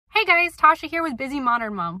guys, Tasha here with Busy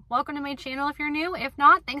Modern Mom. Welcome to my channel if you're new. If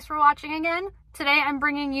not, thanks for watching again. Today I'm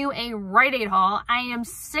bringing you a Rite Aid haul. I am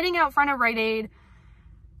sitting out front of Rite Aid.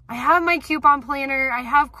 I have my coupon planner. I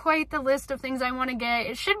have quite the list of things I want to get.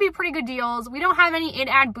 It should be pretty good deals. We don't have any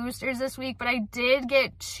ad boosters this week, but I did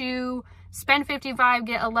get two spend $55,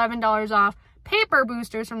 get $11 off paper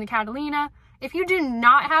boosters from the Catalina. If you do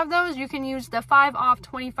not have those, you can use the 5 off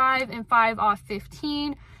 25 and 5 off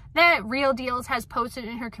 15 that Real Deals has posted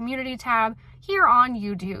in her community tab here on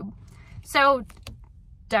YouTube. So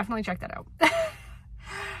definitely check that out.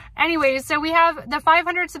 Anyways, so we have the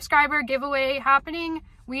 500 subscriber giveaway happening.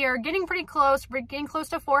 We are getting pretty close. We're getting close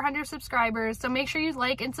to 400 subscribers. So make sure you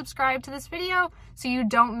like and subscribe to this video so you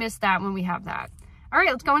don't miss that when we have that. All right,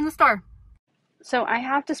 let's go in the store. So I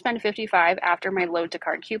have to spend $55 after my load to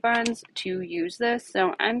cart coupons to use this.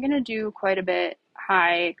 So I'm going to do quite a bit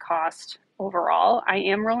high cost overall. I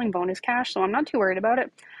am rolling bonus cash, so I'm not too worried about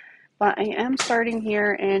it. But I am starting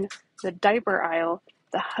here in the diaper aisle.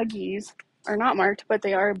 The Huggies are not marked, but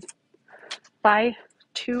they are buy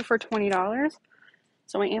 2 for $20.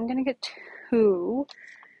 So I am going to get 2.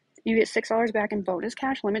 You get $6 back in bonus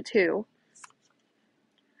cash, limit 2.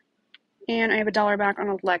 And I have $1 back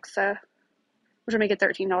on Alexa, which will make it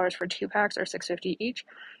 $13 for 2 packs or $6.50 each.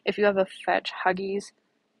 If you have a Fetch Huggies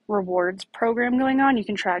rewards program going on, you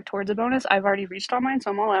can track towards a bonus. I've already reached all mine, so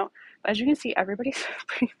I'm all out. But as you can see, everybody's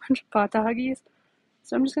pretty much bought the Huggies.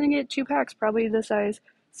 So I'm just going to get 2 packs, probably the size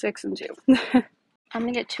 6 and 2. I'm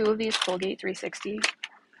going to get 2 of these Colgate 360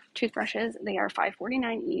 toothbrushes. They are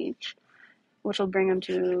 $5.49 each, which will bring them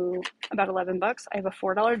to about $11. I have a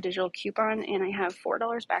 $4 digital coupon, and I have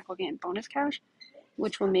 $4 back will get in bonus cash,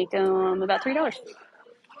 which will make them about $3.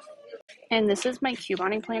 And this is my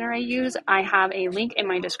couponing planner I use. I have a link in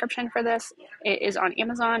my description for this. It is on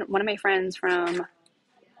Amazon. One of my friends from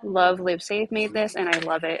Love Live Safe made this, and I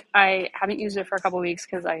love it. I haven't used it for a couple weeks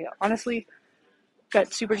because I honestly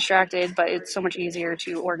got super distracted, but it's so much easier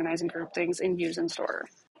to organize and group things and use in store.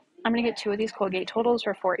 I'm going to get 2 of these Colgate Totals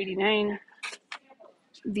for $4.89.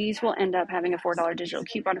 These will end up having a $4 digital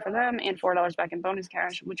coupon for them and $4 back in bonus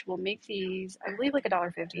cash, which will make these, I believe, like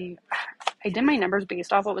 $1.50. I did my numbers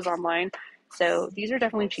based off what was online, so these are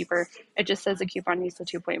definitely cheaper. It just says the coupon needs the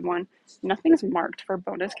 2.1. Nothing's marked for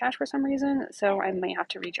bonus cash for some reason, so I might have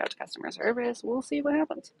to reach out to customer service. We'll see what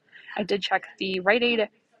happens. I did check the Rite Aid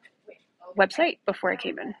website before I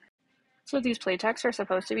came in. So these Playtex are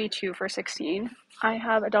supposed to be 2 for $16. I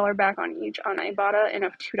have $1 back on each on Ibotta and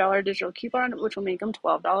a $2 digital coupon, which will make them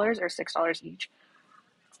 $12 or $6 each.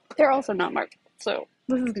 They're also not marked, so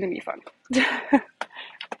this is going to be fun.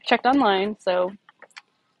 Checked online, so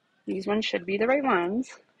these ones should be the right ones.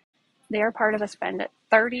 They are part of a spend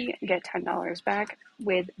 $30, get $10 back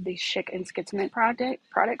with the Schick and Skitsmith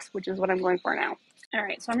products, which is what I'm going for now. All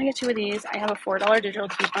right, so I'm going to get 2 of these. I have a $4 digital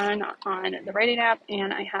coupon on the Rite Aid app,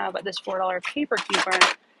 and I have this $4 paper coupon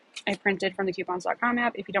I printed from the coupons.com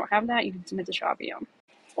app. If you don't have that, you can submit to Shopkick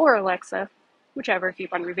or Alexa, whichever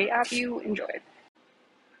coupon rebate app you enjoy.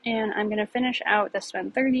 And I'm going to finish out the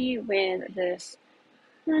spend $30 with this,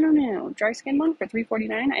 I don't know, dry skin one for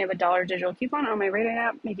 $3.49. I have a $1 digital coupon on my Rite Aid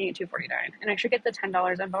app, making it $2.49. And I should get the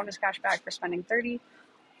 $10 in bonus cash back for spending $30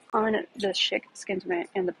 on the Schick, Skitsmith,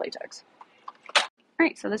 and the Playtex.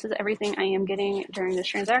 Alright, so this is everything I am getting during this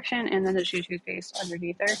transaction, and then the toothpaste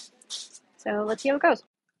underneath there. So let's see how it goes.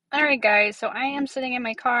 Alright guys, so I am sitting in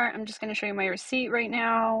my car. I'm just going to show you my receipt right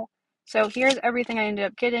now. So here's everything I ended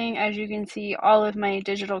up getting. As you can see, all of my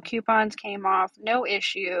digital coupons came off, no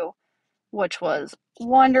issue, which was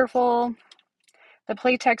wonderful. The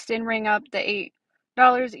Playtex didn't ring up the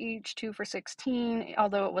 $8 each, 2 for $16,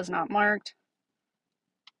 although it was not marked.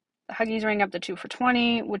 The Huggies rang up the 2 for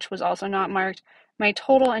 $20, which was also not marked. My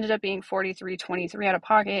total ended up being $43.23 out of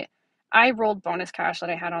pocket. I rolled bonus cash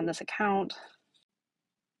that I had on this account.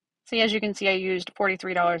 So as you can see, I used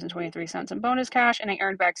 $43.23 in bonus cash, and I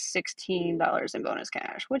earned back $16 in bonus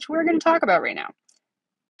cash, which we're going to talk about right now.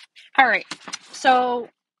 All right, so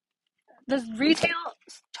the retail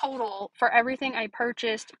total for everything I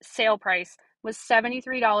purchased, sale price, was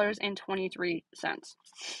 $73.23.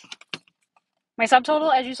 My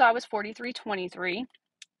subtotal, as you saw, was $43.23.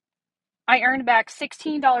 I earned back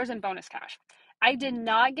 $16 in bonus cash. I did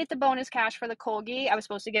not get the bonus cash for the Colgate. I was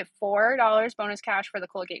supposed to get $4 bonus cash for the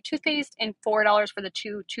Colgate toothpaste and $4 for the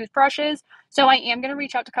 2 toothbrushes. So I am going to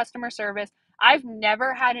reach out to customer service. I've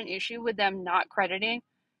never had an issue with them not crediting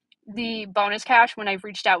the bonus cash when I've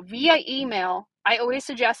reached out via email. I always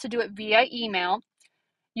suggest to do it via email.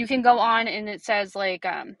 You can go on and it says like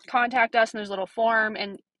contact us, and there's a little form,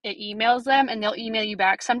 and it emails them and they'll email you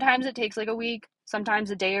back. Sometimes it takes like a week, sometimes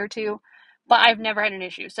a day or 2. but I've never had an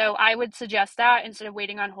issue. So I would suggest that instead of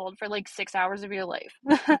waiting on hold for like 6 hours of your life.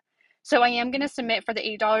 So I am going to submit for the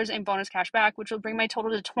 $8 in bonus cash back, which will bring my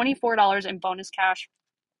total to $24 in bonus cash.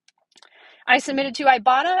 I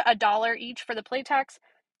bought a dollar each for the plate tax,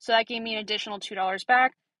 so that gave me an additional $2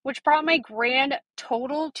 back, which brought my grand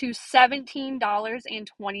total to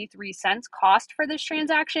 $17.23 cost for this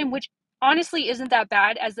transaction, which honestly isn't that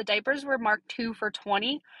bad as the diapers were marked 2 for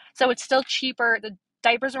 20. So it's still cheaper. The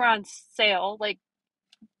diapers are on sale, like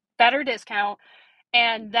better discount.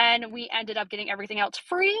 And then we ended up getting everything else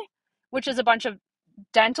free, which is a bunch of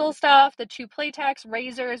dental stuff, the 2 Playtex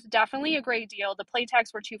razors, definitely a great deal. The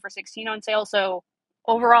Playtex were 2 for 16 on sale, so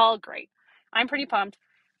overall great. I'm pretty pumped,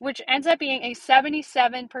 which ends up being a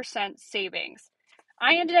 77% savings.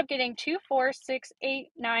 I ended up getting 2, 4, 6, 8,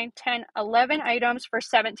 9, 10, 11 items for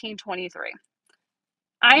 $17.23.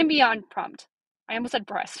 I am beyond pumped. I almost said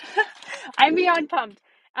breast. I'm beyond pumped.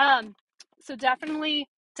 So definitely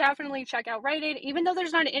check out RITEAID. Even though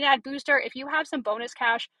there's not an in-ad booster, if you have some bonus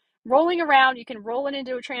cash rolling around, you can roll it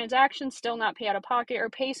into a transaction, still not pay out of pocket, or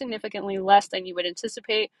pay significantly less than you would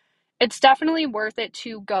anticipate. It's definitely worth it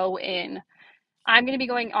to go in. I'm going to be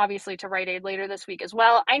going obviously to RITEAID later this week as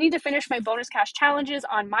well. I need to finish my bonus cash challenges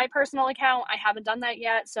on my personal account. I haven't done that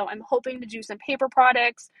yet, so I'm hoping to do some paper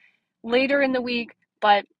products later in the week,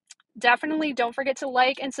 but definitely don't forget to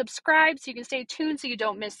like and subscribe so you can stay tuned so you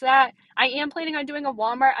don't miss that. I am planning on doing a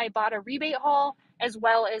Walmart. I bought a rebate haul as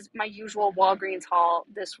well as my usual Walgreens haul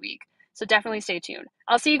this week. So definitely stay tuned.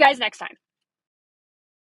 I'll see you guys next time.